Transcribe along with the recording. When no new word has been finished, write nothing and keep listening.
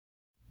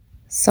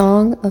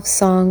Song of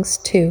Songs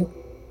 2.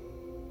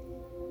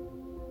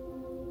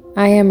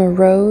 I am a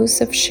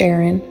rose of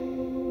Sharon,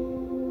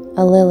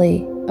 a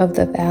lily of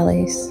the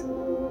valleys.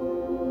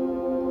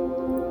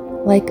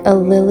 Like a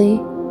lily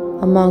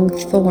among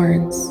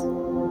thorns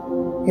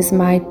is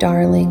my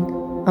darling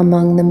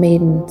among the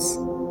maidens.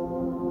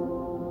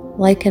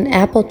 Like an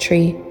apple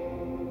tree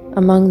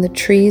among the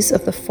trees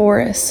of the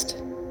forest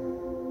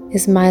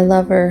is my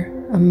lover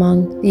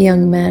among the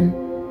young men.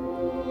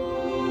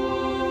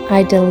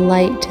 I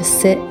delight to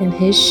sit in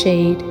his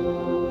shade.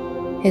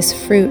 His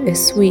fruit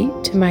is sweet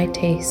to my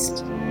taste.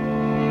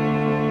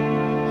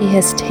 He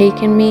has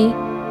taken me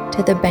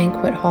to the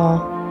banquet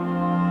hall,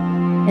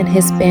 and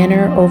his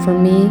banner over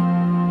me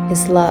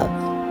is love.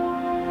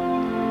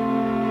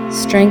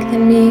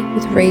 Strengthen me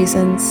with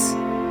raisins,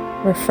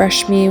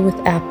 refresh me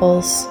with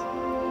apples,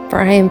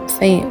 for I am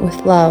faint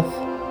with love.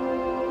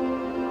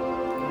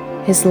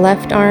 His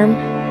left arm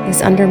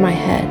is under my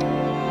head.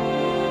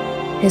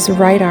 His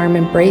right arm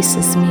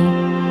embraces me.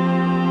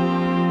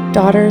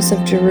 Daughters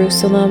of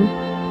Jerusalem,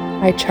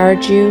 I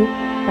charge you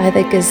by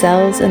the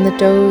gazelles and the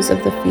does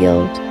of the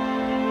field,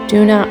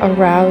 do not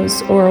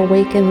arouse or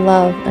awaken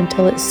love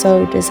until it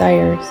so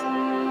desires.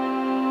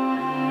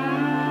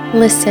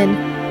 Listen,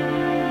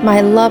 my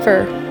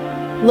lover,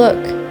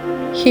 look,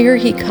 here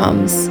he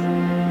comes,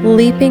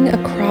 leaping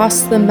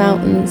across the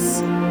mountains,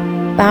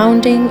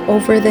 bounding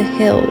over the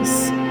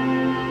hills.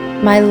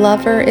 My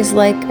lover is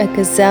like a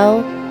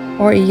gazelle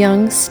or a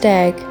young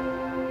stag.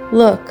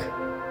 Look,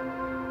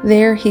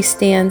 there he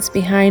stands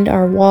behind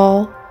our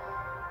wall,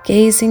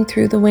 gazing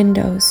through the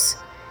windows,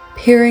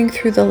 peering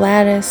through the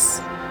lattice.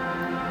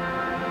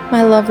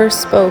 My lover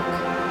spoke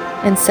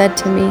and said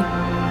to me,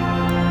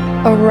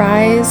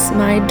 "Arise,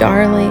 my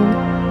darling,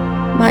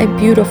 my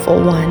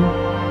beautiful one,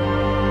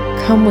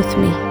 come with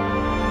me.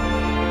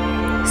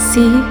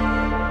 See,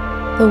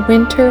 the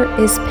winter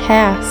is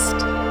past,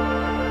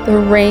 the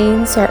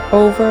rains are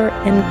over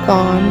and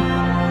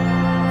gone.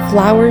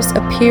 Flowers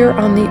appear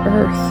on the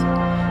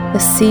earth. The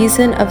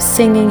season of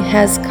singing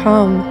has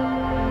come.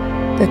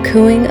 The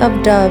cooing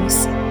of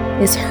doves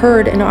is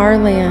heard in our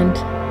land.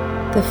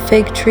 The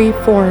fig tree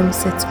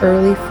forms its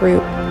early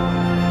fruit.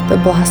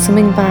 The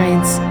blossoming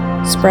vines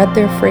spread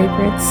their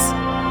fragrance.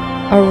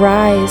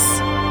 Arise,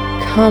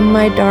 come,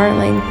 my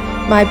darling,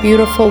 my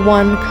beautiful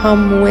one,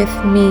 come with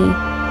me.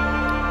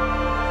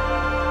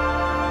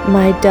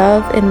 My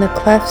dove in the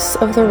clefts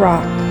of the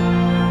rock,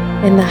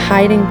 in the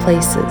hiding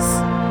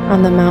places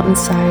on the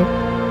mountainside.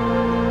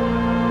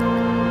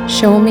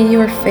 Show me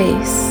your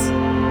face.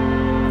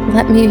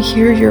 Let me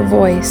hear your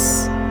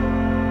voice,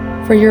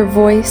 for your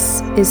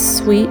voice is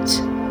sweet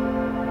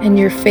and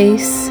your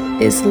face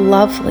is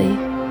lovely.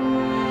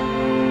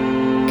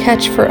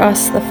 Catch for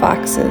us the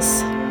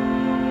foxes,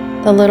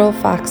 the little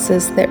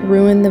foxes that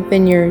ruin the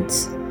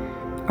vineyards,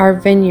 our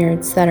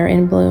vineyards that are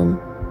in bloom.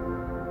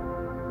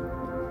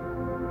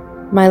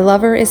 My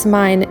lover is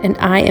mine and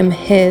I am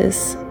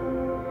his.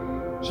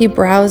 He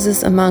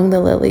browses among the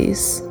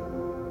lilies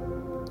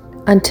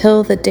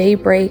until the day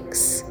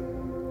breaks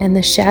and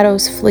the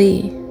shadows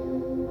flee.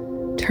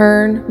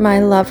 Turn, my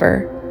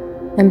lover,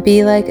 and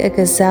be like a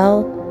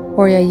gazelle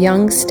or a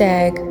young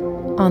stag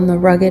on the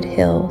rugged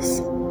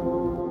hills.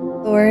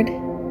 Lord,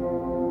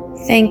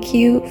 thank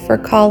you for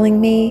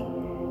calling me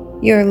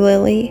your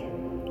lily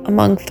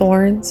among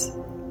thorns.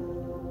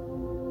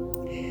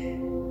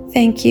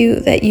 Thank you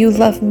that you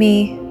love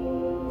me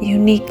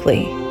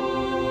uniquely,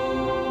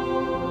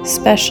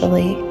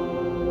 especially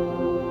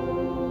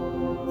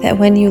that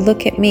when you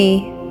look at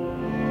me,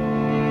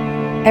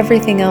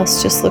 everything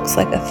else just looks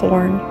like a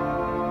thorn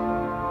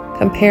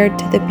compared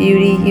to the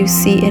beauty you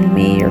see in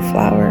me, your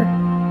flower.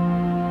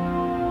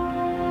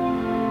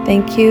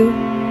 Thank you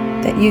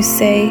that you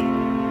say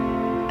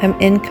I'm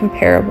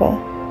incomparable.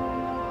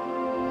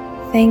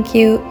 Thank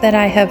you that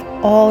I have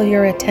all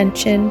your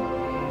attention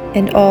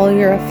and all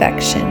your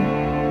affection,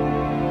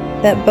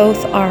 that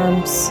both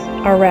arms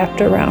are wrapped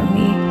around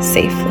me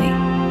safely.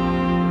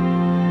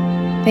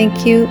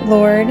 Thank you,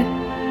 Lord,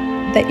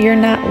 that you're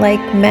not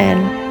like men,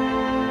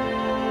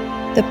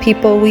 the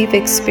people we've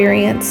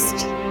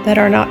experienced that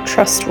are not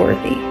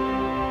trustworthy.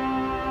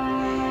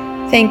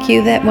 Thank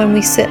you that when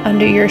we sit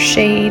under your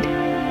shade,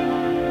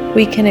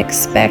 we can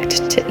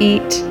expect to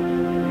eat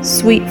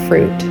sweet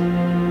fruit,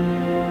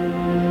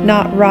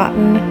 not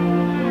rotten,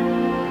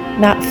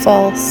 not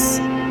false,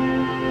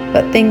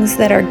 but things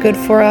that are good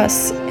for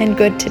us and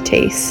good to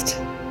taste.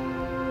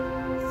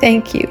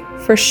 Thank you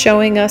for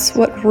showing us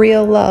what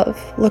real love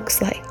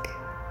looks like.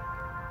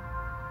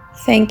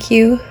 Thank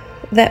you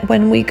that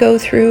when we go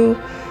through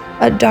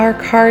a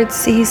dark, hard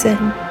season,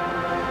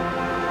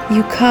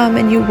 you come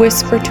and you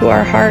whisper to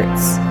our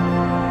hearts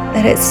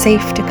that it's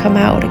safe to come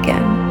out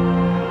again.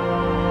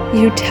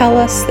 You tell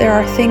us there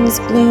are things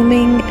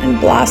blooming and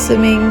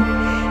blossoming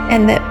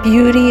and that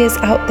beauty is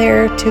out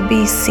there to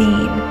be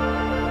seen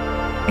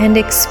and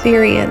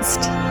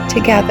experienced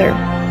together.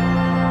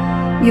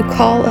 You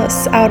call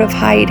us out of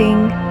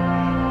hiding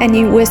and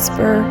you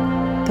whisper,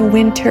 the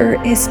winter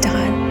is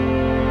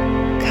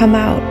done. Come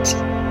out.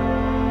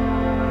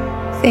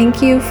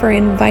 Thank you for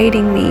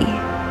inviting me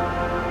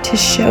to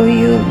show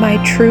you my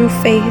true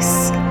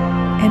face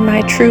and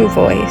my true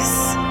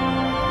voice.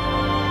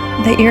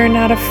 That you're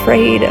not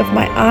afraid of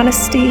my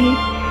honesty.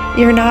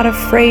 You're not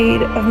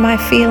afraid of my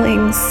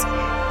feelings,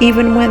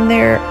 even when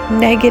they're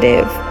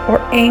negative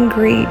or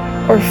angry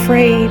or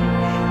afraid.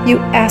 You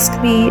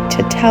ask me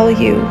to tell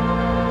you.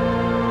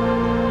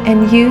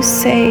 And you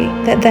say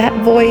that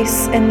that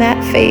voice and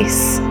that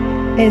face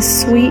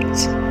is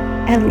sweet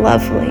and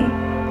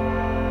lovely.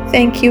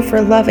 Thank you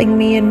for loving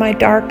me in my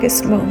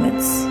darkest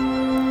moments.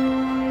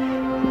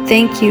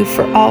 Thank you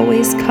for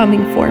always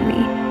coming for me,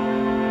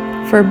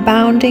 for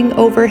bounding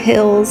over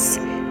hills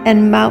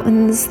and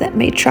mountains that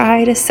may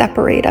try to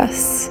separate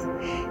us.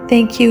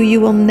 Thank you, you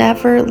will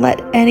never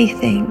let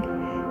anything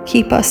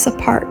keep us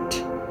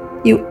apart.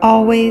 You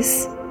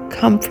always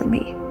come for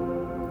me.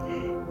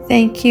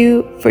 Thank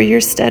you for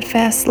your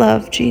steadfast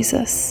love,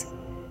 Jesus.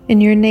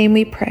 In your name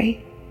we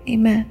pray.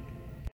 Amen.